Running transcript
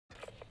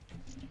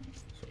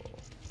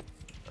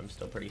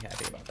still pretty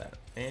happy about that.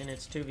 And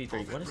it's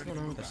 2v3. What is going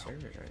on with the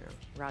servers right now?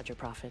 Roger,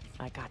 Prophet.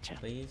 I gotcha.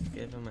 Please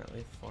give them at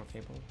least 4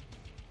 people.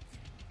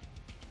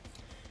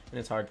 And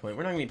it's hard point.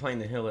 We're not going to be playing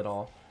the hill at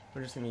all.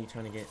 We're just going to be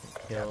trying to get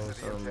kills.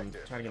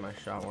 Try to get my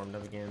shot warmed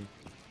up again.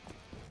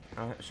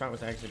 My shot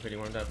was actually pretty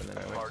warmed up, and then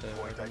I went to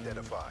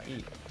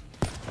eat.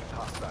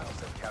 Hostiles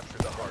have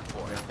captured the hard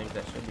point. And I think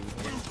that should be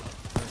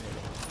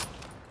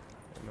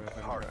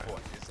Hard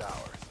point is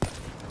ours.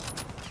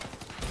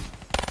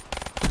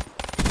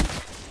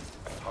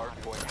 Hard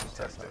point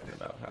contested.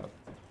 About how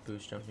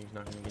boost jumping's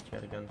not going to get you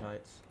out of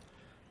gunfights.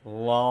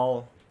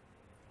 LOL.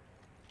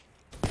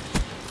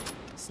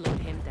 Slowed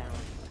him down.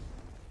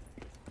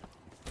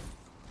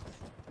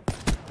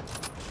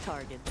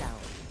 Target down.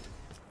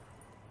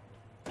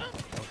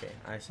 Okay,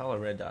 I saw a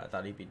red dot. I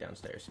thought he'd be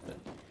downstairs, but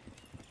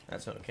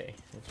that's okay.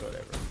 It's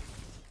whatever.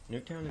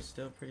 Nuketown is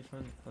still pretty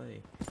fun to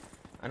play.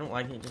 I don't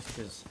like it just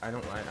because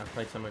I've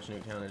played so much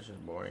Nuketown, it's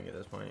just boring at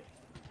this point.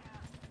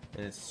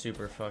 And it's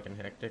super fucking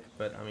hectic,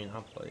 but I mean,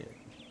 I'll play it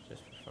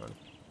just for fun.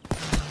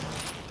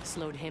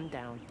 Slowed him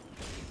down.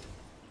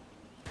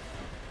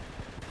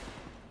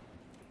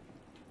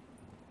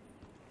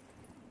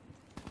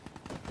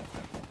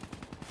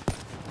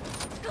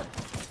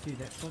 Dude,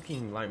 that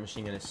fucking light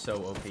machine gun is so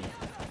OP.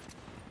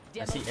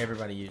 I see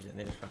everybody use it and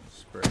they just fucking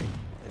spray.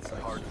 It's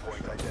like hard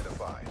point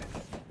identified.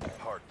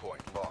 Hard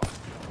point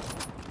lost.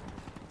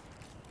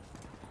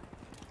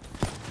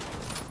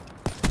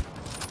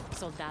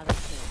 Soldado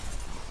killed.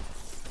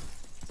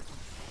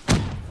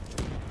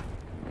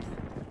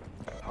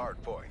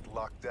 Hard point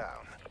locked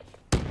down.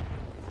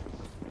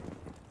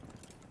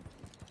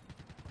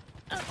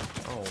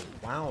 oh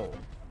wow.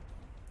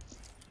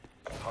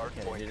 Hard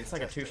Okay, point dude, it's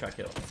like a contested. 2-shot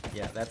kill.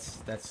 Yeah,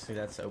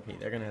 that's OP.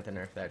 They're gonna have to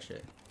nerf that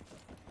shit.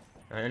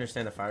 I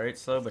understand the fire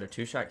rate's slow, but a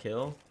 2-shot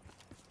kill,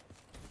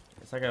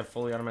 it's like a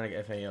fully automatic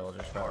FAL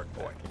just Hard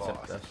back, point except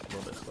lost. that's a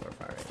little bit slower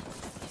fire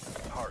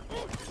rate. Hard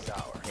point is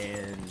ours.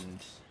 And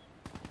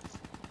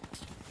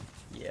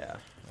yeah,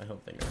 I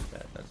hope they nerf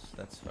that.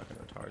 That's fucking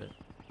retarded.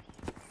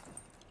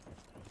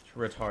 It's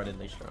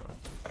retardedly strong.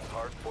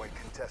 Hard point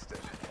contested.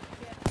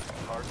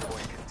 Hard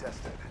point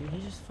contested. Dude,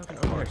 he just fucking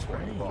over Hard there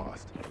point spraying.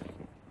 lost.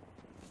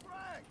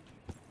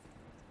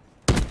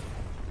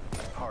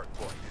 Hard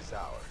point is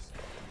ours.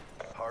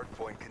 Hard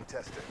point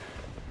contested.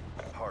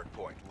 Hard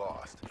point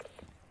lost.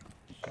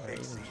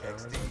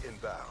 HCXD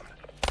inbound.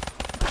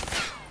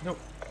 Nope.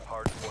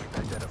 Hard point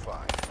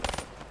identified.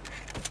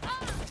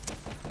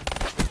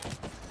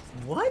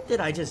 What did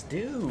I just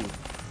do?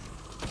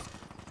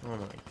 Oh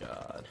my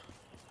god.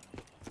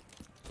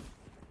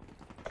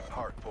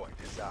 Hard point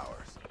is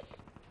ours.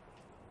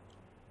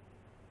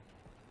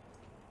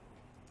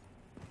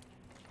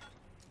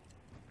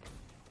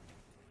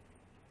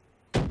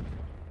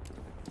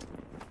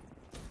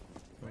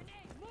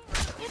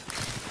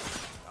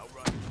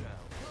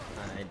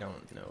 I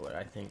don't know what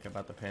I think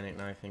about the panic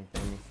knifing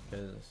thing,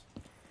 because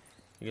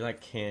you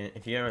like can't,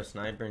 if you have a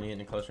sniper and you get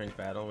in a close range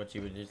battle, which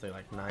you would usually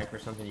like knife or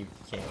something, you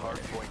can't Hard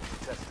hit it. point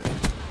contested.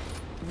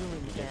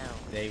 Ruin down.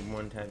 They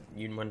one tap,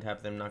 you one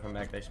tap them, knock them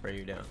back, they spray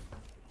you down.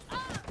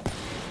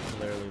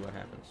 Literally what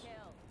happens.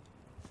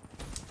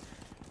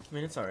 I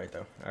mean, it's alright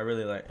though. I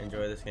really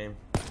enjoy this game.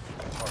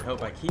 I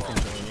hope I keep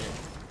enjoying it.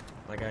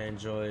 Like I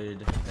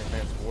enjoyed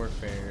Advanced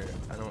Warfare.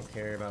 I don't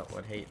care about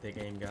what hate the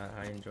game got.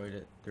 I enjoyed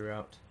it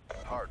throughout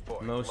Hard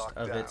point most locked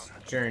of down. its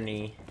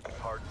journey.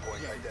 Hard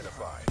point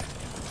identified.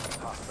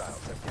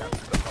 Hostiles have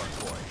captured the hard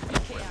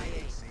point.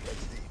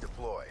 HCXD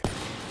deployed.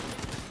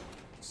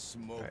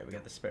 Alright, we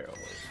got the Sparrow boys.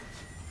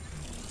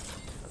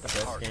 Not the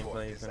best Hard gameplay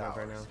point you've is been up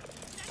right ours.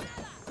 now.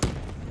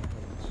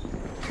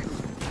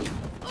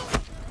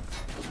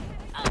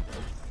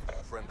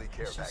 Friendly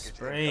care It's just package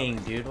spraying,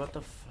 incoming. dude. What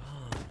the fuck?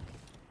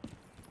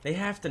 They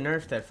have to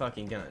nerf that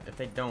fucking gun. If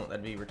they don't,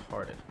 that'd be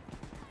retarded.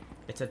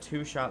 It's a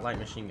 2-shot light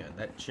machine gun.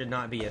 That should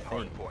not be a thing.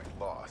 Hard point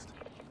lost.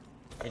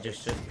 It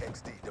just should.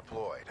 HCXD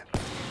deployed.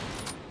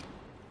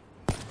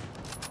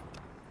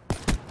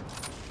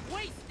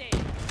 Wasted.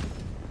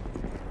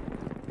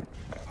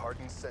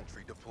 Hardened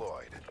sentry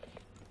deployed.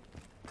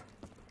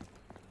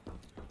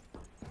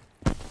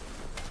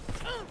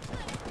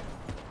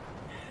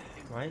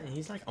 Why?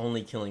 He's like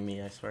only killing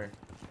me, I swear.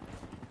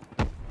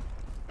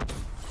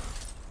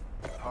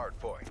 Hard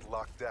point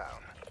locked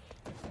down.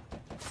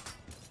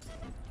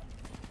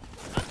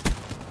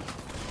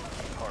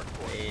 Hard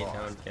point Hey, lost.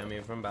 don't kill me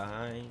from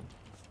behind.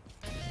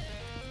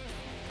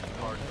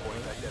 Hard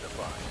point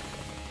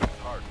identified.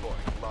 Hard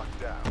point locked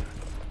down.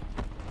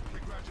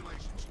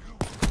 Congratulations, you.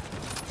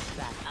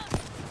 Back up.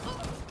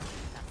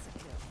 That's a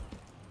kill.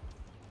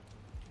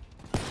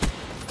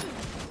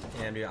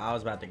 Damn, dude, I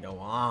was about to go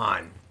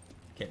on.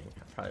 Kidding.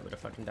 I probably would have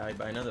fucking died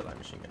by another light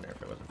machine gun there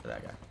if it wasn't for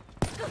that guy.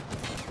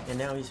 And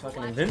now he's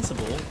fucking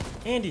invincible,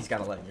 and he's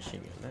got a light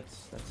machine gun.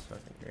 That's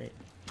fucking great.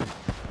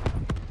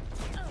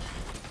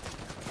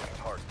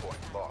 Hard point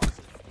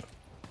lost.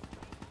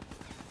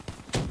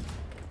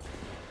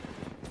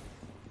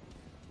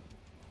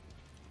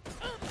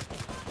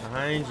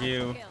 Behind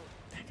you.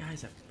 That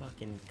guy's a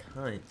fucking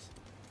cunt.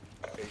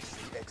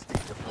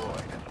 HCXD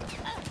deployed.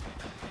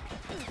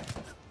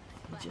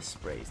 He just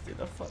sprays through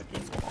the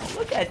fucking wall.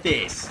 Look at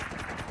this.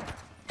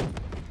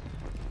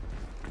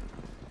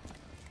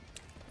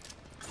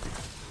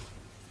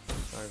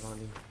 Sorry,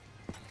 Vondi.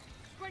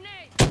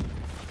 Grenade.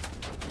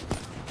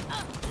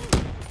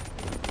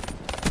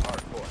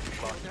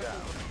 Hardpoint locked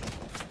down.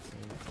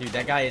 Dude,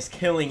 that guy is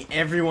killing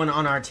everyone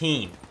on our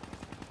team.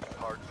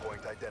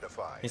 Hardpoint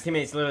identified. His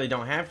teammates literally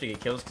don't have to get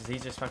kills because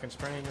he's just fucking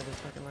spraying with his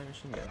fucking light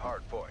machine gun.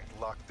 Hardpoint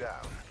locked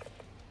down.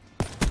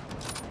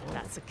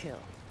 That's a kill.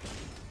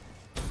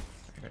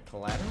 I got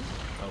collateral?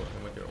 Oh,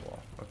 I went through a wall.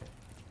 Okay.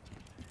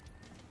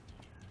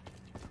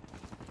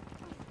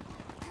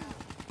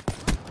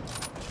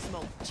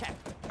 Smoke check.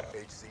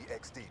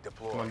 HCXD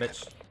deployed. Come on,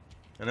 bitch.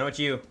 I know it's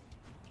you.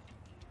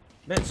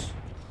 Bitch.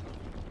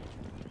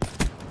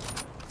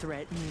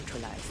 Threat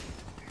neutralized.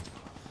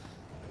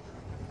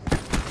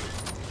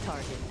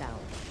 Target down.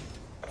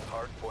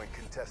 Hardpoint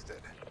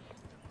contested.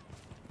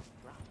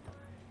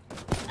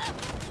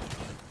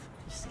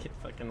 Just get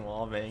fucking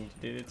wall banged,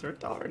 dude. It's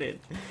retarded.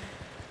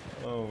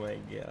 Oh my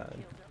god.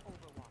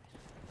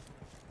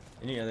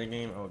 Any other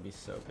game, I would be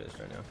so pissed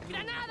right now.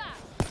 Granada!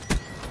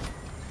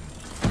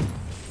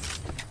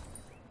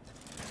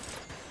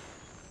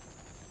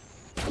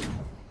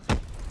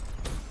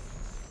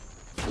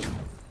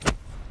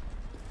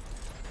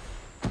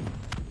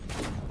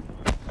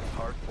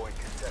 Hardpoint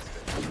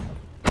contested.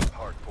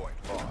 Hardpoint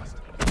lost.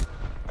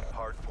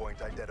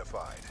 Hardpoint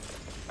identified.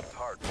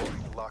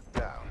 Hardpoint locked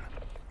down.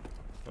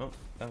 Oh,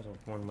 that was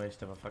one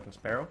waste of a fucking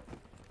sparrow.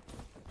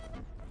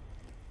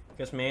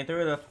 Guess man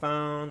through the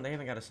phone. They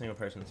haven't got a single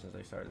person since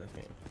they started this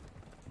game.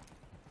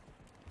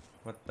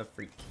 What the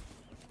freak?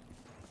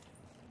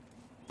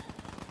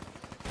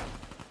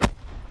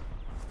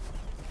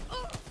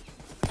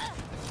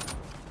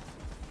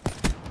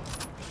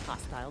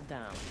 Hostile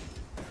down.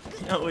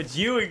 No, it's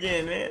you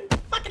again, man.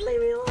 Fucking leave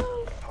me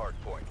alone.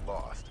 Hardpoint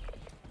lost.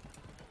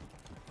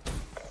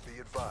 Be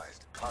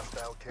advised,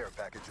 hostile care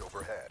package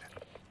overhead.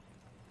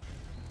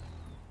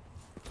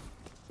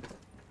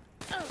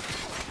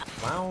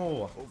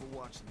 Wow.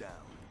 Overwatch down.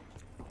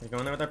 We're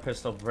going there with our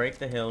pistol, break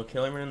the hill,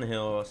 kill everyone in the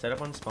hill, set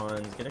up on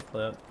spawns, get a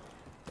clip,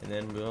 and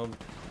then we'll...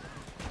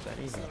 It's that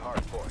easy.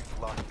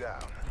 Hardpoint locked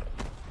down.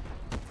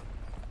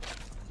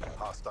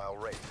 Hostile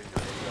race in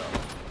your AO.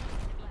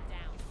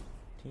 Down.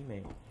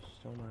 Teammate, you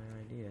stole my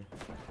idea.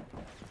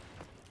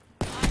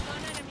 Eyes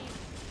on enemy.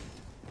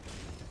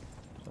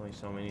 There's only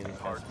so many of these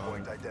guys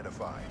spawning. Hardpoint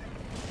identified.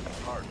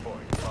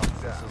 Hardpoint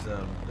locked This down. is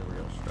the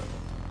real struggle.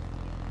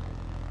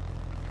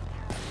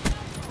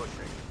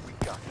 Pushing. We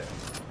got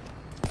this.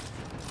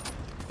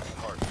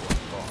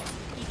 Hardpoint lost.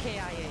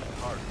 EKIA.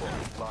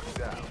 Hardpoint locked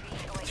down.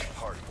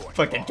 Hardpoint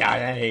Fucking lost. god,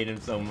 I hate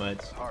him so much.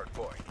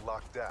 Hardpoint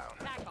locked down.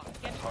 Back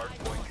off. Get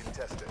Hardpoint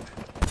contested.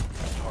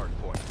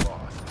 Hardpoint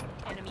lost.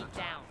 enemy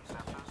down.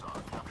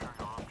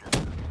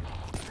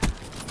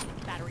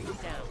 Battery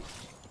down.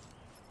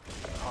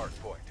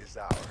 Hardpoint is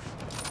ours.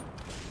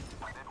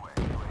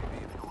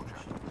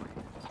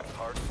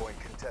 Hardpoint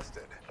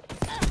contested.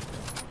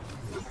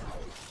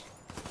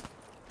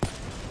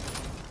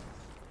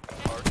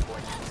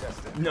 Hardpoint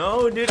contested.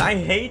 No, dude, I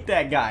hate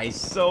that guy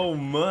so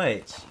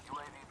much.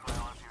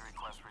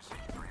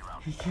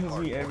 He kills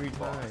me every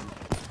time.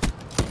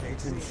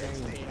 It's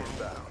insane.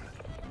 Inbound.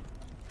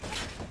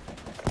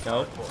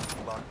 Nope.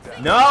 Hardpoint locked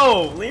down.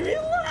 No! Leave me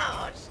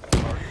alone!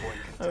 Hardpoint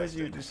I wish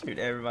you would just shoot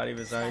everybody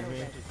besides me.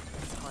 Ready.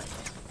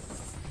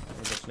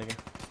 Hey, bitch nigga.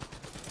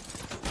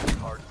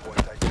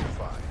 Hardpoint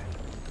identified.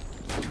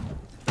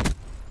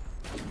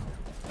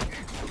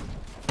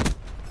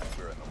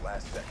 We're in the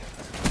last seconds.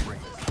 Bring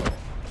this home.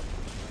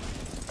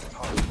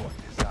 Hardpoint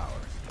is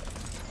ours.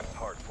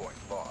 Hardpoint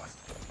lost.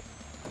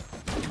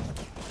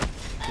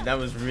 Dude, that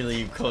was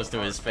really close to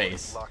his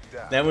face. Locked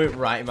down. That went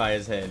right by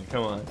his head.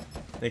 Come on.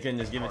 They couldn't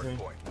just give it to me?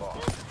 Hardpoint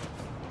lost.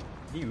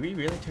 Dude, we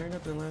really turned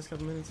up in the last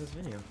couple minutes of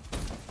this video.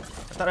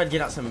 I thought I'd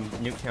get out some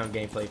Nuketown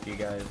gameplay for you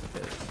guys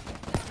because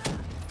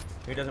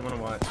who doesn't want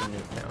to watch some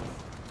Nuketown?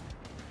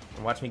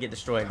 And watch me get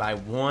destroyed by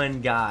one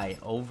guy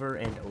over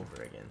and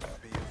over again.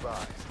 Be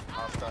advised.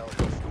 Hostile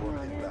storm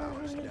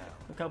inbound.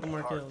 A couple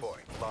more kills.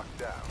 Hardpoint locked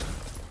down.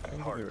 I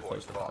think we were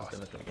close to Hardpoint positive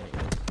lost. at the beginning.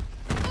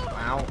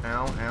 Ow,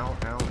 ow, ow,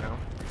 ow, ow.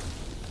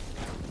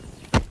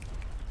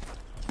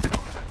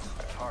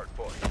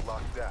 Hardpoint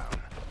locked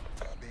down.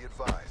 Be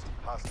advised.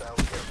 Hostile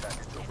care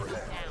package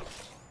overhead. Down.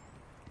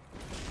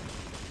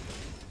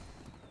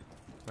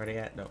 Where they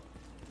at? No.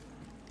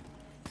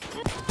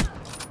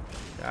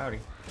 Howdy.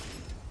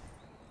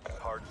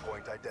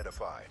 Hardpoint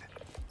identified.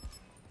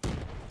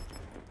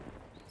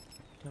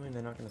 Tell me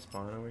they're not gonna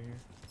spawn over here?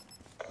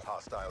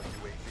 Hostile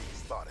UAV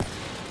spotted.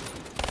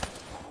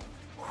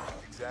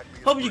 Exactly.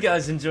 as Hope you planned.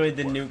 guys enjoyed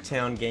the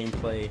Nuketown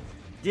gameplay.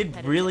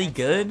 Did really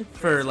good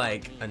for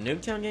like a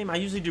Nuketown game. I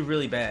usually do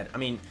really bad. I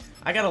mean,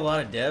 I got a lot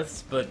of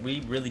deaths, but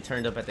we really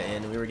turned up at the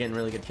end. We were getting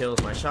really good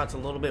kills. My shot's a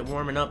little bit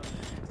warming up.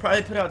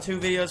 Probably put out 2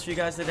 videos for you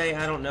guys today.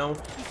 I don't know.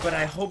 But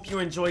I hope you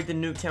enjoyed the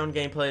Nuketown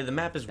gameplay. The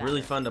map is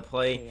really fun to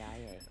play.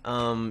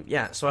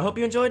 Yeah, so I hope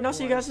you enjoyed, and I'll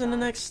see you guys in the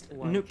next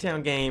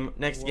Nuketown game,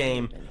 next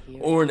game,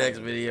 or next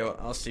video.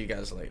 I'll see you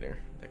guys later.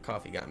 The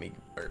coffee got me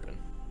burping.